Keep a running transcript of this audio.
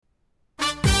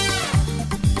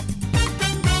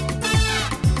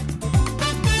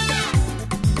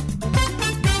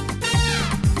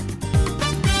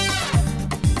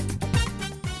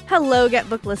Hello, Get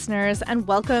Booked listeners, and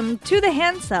welcome to The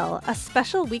Hand Sell, a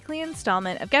special weekly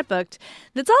installment of Get Booked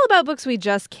that's all about books we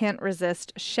just can't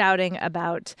resist shouting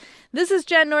about. This is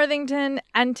Jen Northington,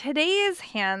 and today's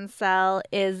Hand Sell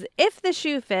is If the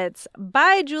Shoe Fits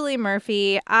by Julie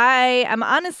Murphy. I am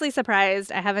honestly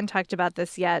surprised I haven't talked about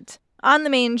this yet on the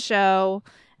main show.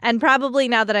 And probably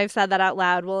now that I've said that out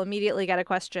loud, we'll immediately get a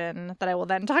question that I will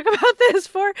then talk about this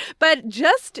for. But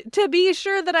just to be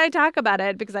sure that I talk about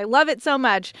it, because I love it so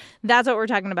much, that's what we're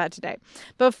talking about today.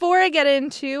 Before I get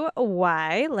into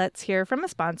why, let's hear from a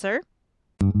sponsor.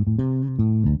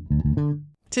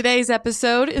 Today's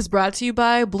episode is brought to you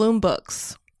by Bloom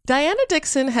Books. Diana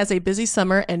Dixon has a busy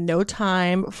summer and no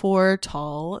time for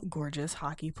tall, gorgeous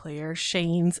hockey player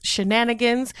Shane's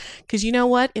shenanigans. Because you know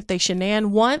what? If they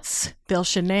shenan once, they'll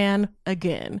shenan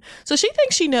again. So she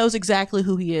thinks she knows exactly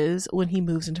who he is when he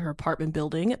moves into her apartment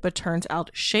building. But turns out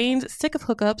Shane's sick of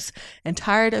hookups and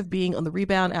tired of being on the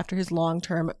rebound after his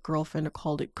long-term girlfriend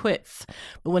called it quits.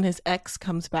 But when his ex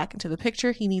comes back into the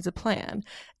picture, he needs a plan.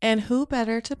 And who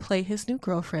better to play his new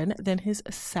girlfriend than his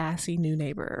sassy new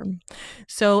neighbor?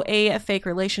 So a fake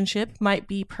relationship might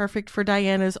be perfect for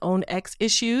Diana's own ex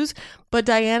issues, but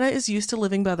Diana is used to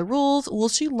living by the rules. Will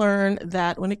she learn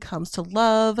that when it comes to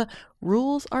love,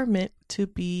 rules are meant to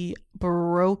be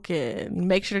broken?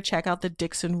 Make sure to check out The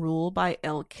Dixon Rule by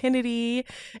Elle Kennedy.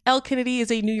 Elle Kennedy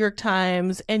is a New York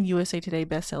Times and USA Today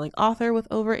bestselling author with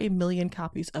over 1 million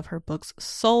copies of her books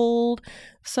sold.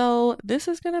 So this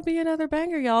is going to be another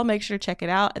banger, y'all. Make sure to check it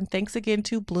out. And thanks again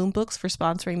to Bloom Books for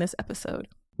sponsoring this episode.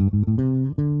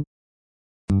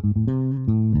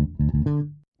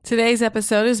 Today's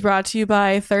episode is brought to you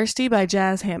by Thirsty by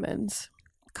Jazz Hammonds.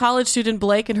 College student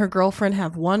Blake and her girlfriend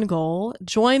have one goal: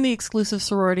 join the exclusive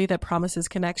sorority that promises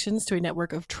connections to a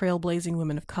network of trailblazing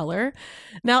women of color.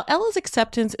 Now, Ella's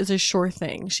acceptance is a sure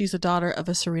thing. She's a daughter of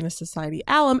a Serena Society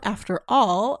alum after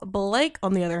all. Blake,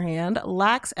 on the other hand,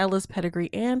 lacks Ella's pedigree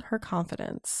and her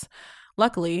confidence.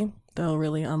 Luckily, though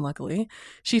really unluckily,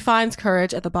 she finds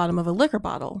courage at the bottom of a liquor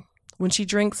bottle. When she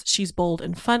drinks, she's bold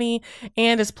and funny,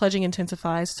 and as pledging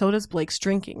intensifies, so does Blake's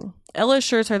drinking. Ella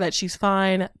assures her that she's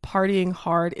fine. Partying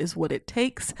hard is what it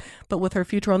takes, but with her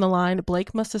future on the line,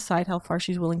 Blake must decide how far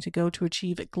she's willing to go to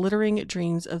achieve glittering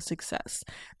dreams of success.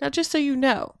 Now, just so you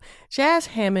know, Jazz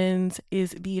Hammonds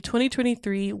is the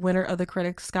 2023 winner of the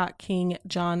Critics Scott King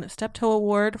John Steptoe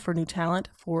Award for New Talent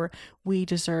for We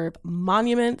Deserve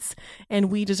Monuments,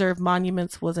 and We Deserve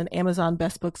Monuments was an Amazon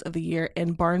Best Books of the Year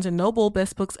and Barnes & Noble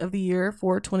Best Books of the Year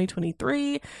for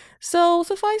 2023. So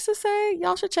suffice to say,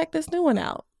 y'all should check this new one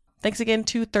out. Thanks again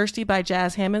to Thirsty by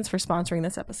Jazz Hammonds for sponsoring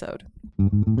this episode.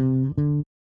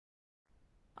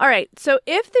 All right, so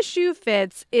If the Shoe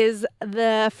Fits is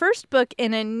the first book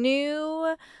in a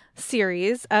new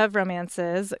series of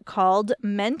romances called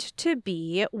Meant to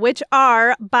Be, which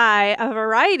are by a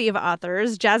variety of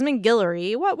authors. Jasmine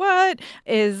Guillory,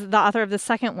 is the author of the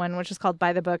second one, which is called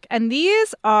By the Book. And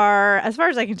these are, as far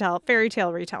as I can tell, fairy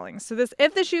tale retellings. So this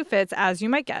If the Shoe Fits, as you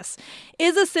might guess,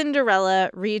 is a Cinderella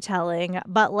retelling,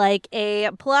 but like a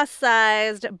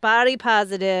plus-sized,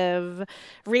 body-positive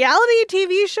reality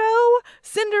TV show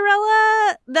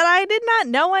Cinderella that I did not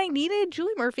know I needed.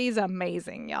 Julie Murphy's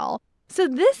amazing, y'all. So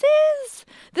this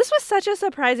was such a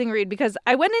surprising read because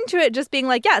I went into it just being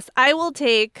like, yes, I will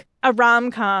take a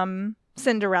rom-com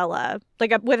Cinderella,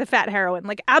 with a fat heroine.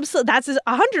 Absolutely, that's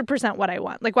 100% what I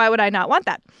want. Why would I not want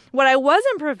that? What I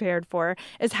wasn't prepared for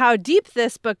is how deep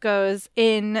this book goes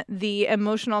in the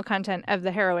emotional content of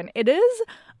the heroine. It is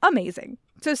amazing.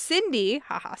 So Cindy,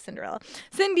 Cinderella.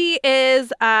 Cindy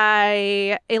is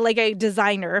a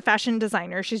designer, fashion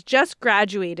designer. She's just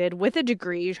graduated with a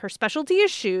degree. Her specialty is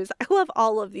shoes. I love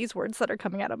all of these words that are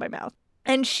coming out of my mouth.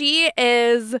 And she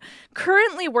is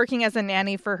currently working as a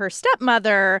nanny for her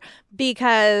stepmother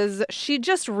because she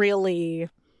just really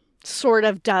sort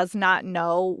of does not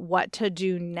know what to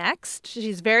do next.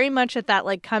 She's very much at that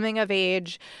coming of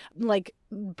age,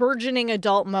 burgeoning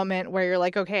adult moment where you're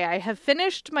like, okay, I have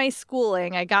finished my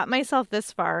schooling. I got myself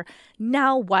this far.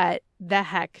 Now what the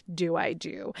heck do I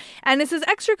do? And this is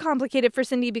extra complicated for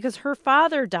Cindy because her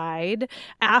father died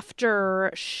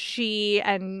after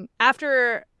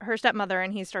her stepmother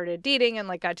and he started dating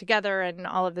and got together and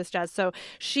all of this jazz. So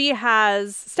she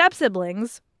has step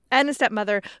siblings and a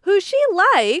stepmother who she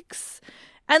likes.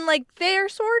 And they're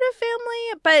sort of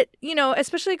family, but,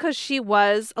 especially because she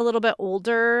was a little bit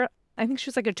older. I think she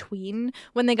was a tween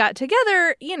when they got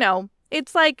together,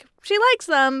 it's she likes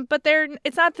them, but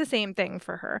it's not the same thing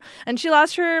for her. And she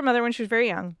lost her mother when she was very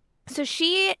young. So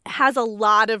she has a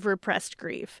lot of repressed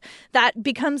grief that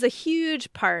becomes a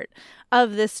huge part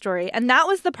of this story. And that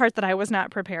was the part that I was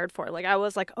not prepared for. Like, I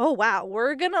was like, oh, wow,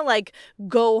 we're going to like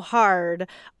go hard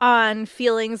on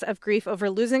feelings of grief over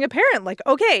losing a parent. Like,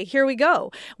 okay, here we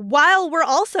go. While we're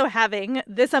also having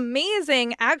this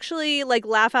amazing, actually like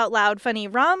laugh out loud, funny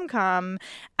rom-com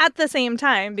at the same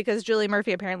time, because Julie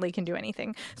Murphy apparently can do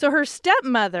anything. So her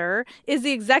stepmother is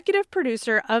the executive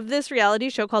producer of this reality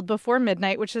show called Before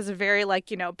Midnight, which is a very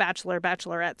like, you know, bachelor,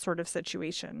 bachelorette sort of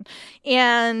situation.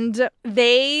 And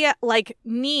they like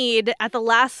need at the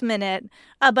last minute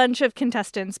a bunch of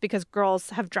contestants because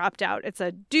girls have dropped out. It's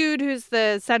a dude who's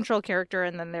the central character,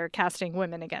 and then they're casting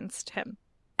women against him.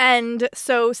 And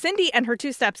so Cindy and her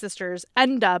two stepsisters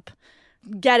end up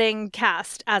getting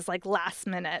cast as like last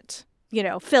minute, you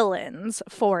know, fill-ins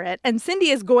for it. And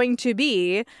Cindy is going to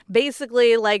be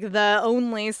basically like the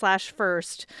only /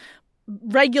 first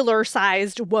regular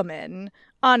sized woman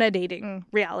on a dating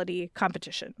reality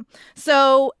competition.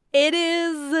 So it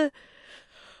is,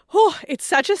 it's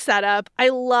such a setup. I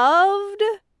loved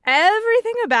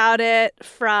everything about it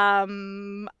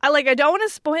from, I don't want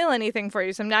to spoil anything for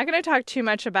you, so I'm not going to talk too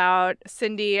much about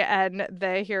Cindy and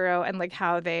the hero and like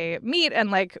how they meet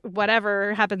and like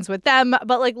whatever happens with them,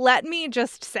 but like let me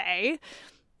just say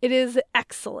it is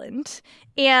excellent.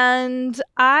 And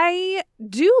I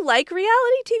do like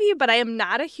reality TV, but I am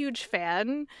not a huge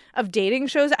fan of dating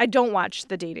shows. I don't watch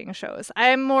the dating shows.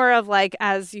 I'm more of like,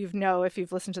 as you know, if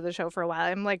you've listened to the show for a while,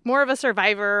 I'm like more of a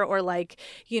Survivor, or like,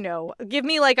 you know, give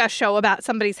me like a show about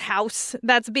somebody's house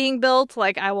that's being built.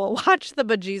 Like I will watch the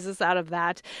bejesus out of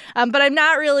that. But I'm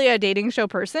not really a dating show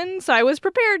person. So I was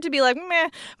prepared to be like, meh.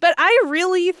 But I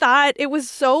really thought it was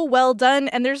so well done.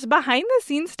 And there's behind the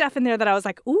scenes stuff in there that I was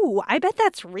like, ooh, I bet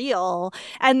that's real.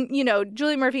 And, you know,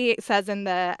 Julie Murphy says in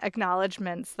the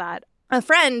acknowledgments that a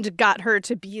friend got her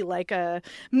to be like a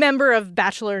member of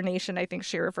Bachelor Nation, I think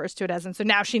she refers to it as. And so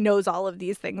now she knows all of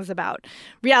these things about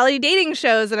reality dating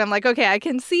shows. And I'm like, okay, I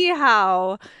can see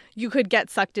how you could get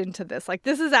sucked into this. Like,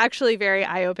 this is actually very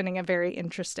eye-opening and very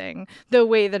interesting, the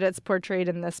way that it's portrayed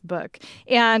in this book.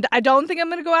 And I don't think I'm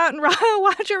going to go out and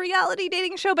watch a reality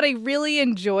dating show, but I really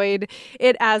enjoyed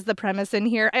it as the premise in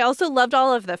here. I also loved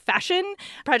all of the fashion.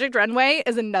 Project Runway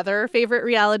is another favorite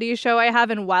reality show I have.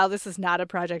 And while this is not a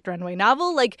Project Runway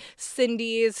novel, like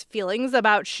Cindy's feelings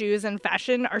about shoes and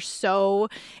fashion are so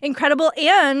incredible.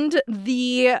 And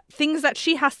the things that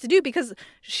she has to do, because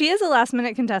she is a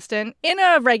last-minute contestant in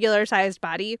a regular-sized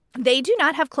body, they do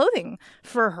not have clothing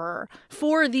for her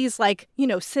for these, like, you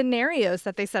know, scenarios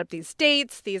that they set up, these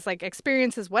dates, these, like,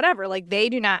 experiences, whatever. Like, they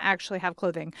do not actually have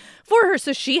clothing for her,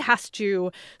 so she has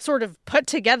to sort of put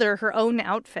together her own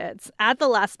outfits at the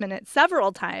last minute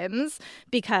several times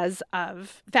because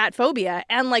of fat phobia,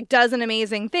 and, like, does an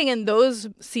amazing thing. And those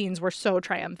scenes were so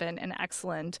triumphant and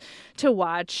excellent to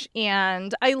watch.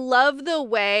 And I love the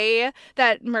way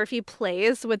that Murphy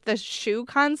plays with the shoe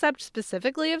concept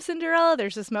specifically of Cinderella.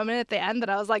 There's this moment at the end that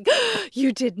I was like,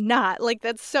 you did not. Like,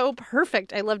 that's so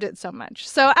perfect. I loved it so much.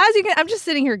 So as you can, I'm just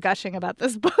sitting here gushing about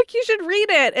this book. You should read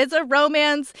it. It's a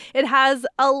romance. It has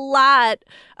a lot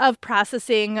of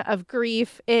processing of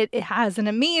grief. It has an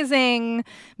amazing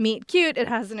meet cute. It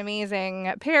has an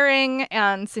amazing pairing.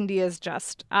 And Cindy is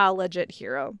just a legit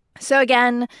hero. So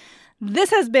again,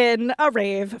 this has been a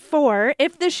rave for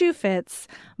If the Shoe Fits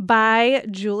by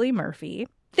Julie Murphy.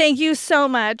 Thank you so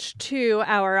much to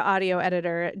our audio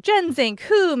editor, Jen Zink,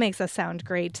 who makes us sound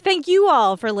great. Thank you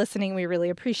all for listening. We really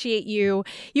appreciate you.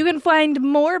 You can find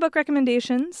more book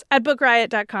recommendations at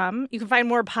bookriot.com. You can find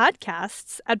more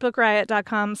podcasts at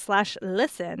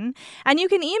bookriot.com/listen. And you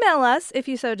can email us, if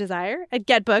you so desire, at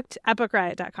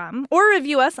getbooked@bookriot.com, or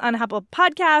review us on Apple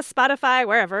Podcasts, Spotify,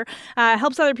 wherever. It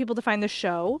helps other people to find the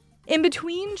show. In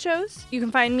between shows, you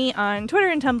can find me on Twitter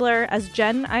and Tumblr as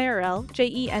Jen IRL,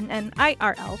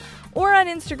 JENNIRL, or on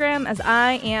Instagram as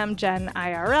I am Jen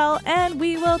IRL, and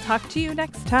we will talk to you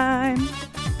next time.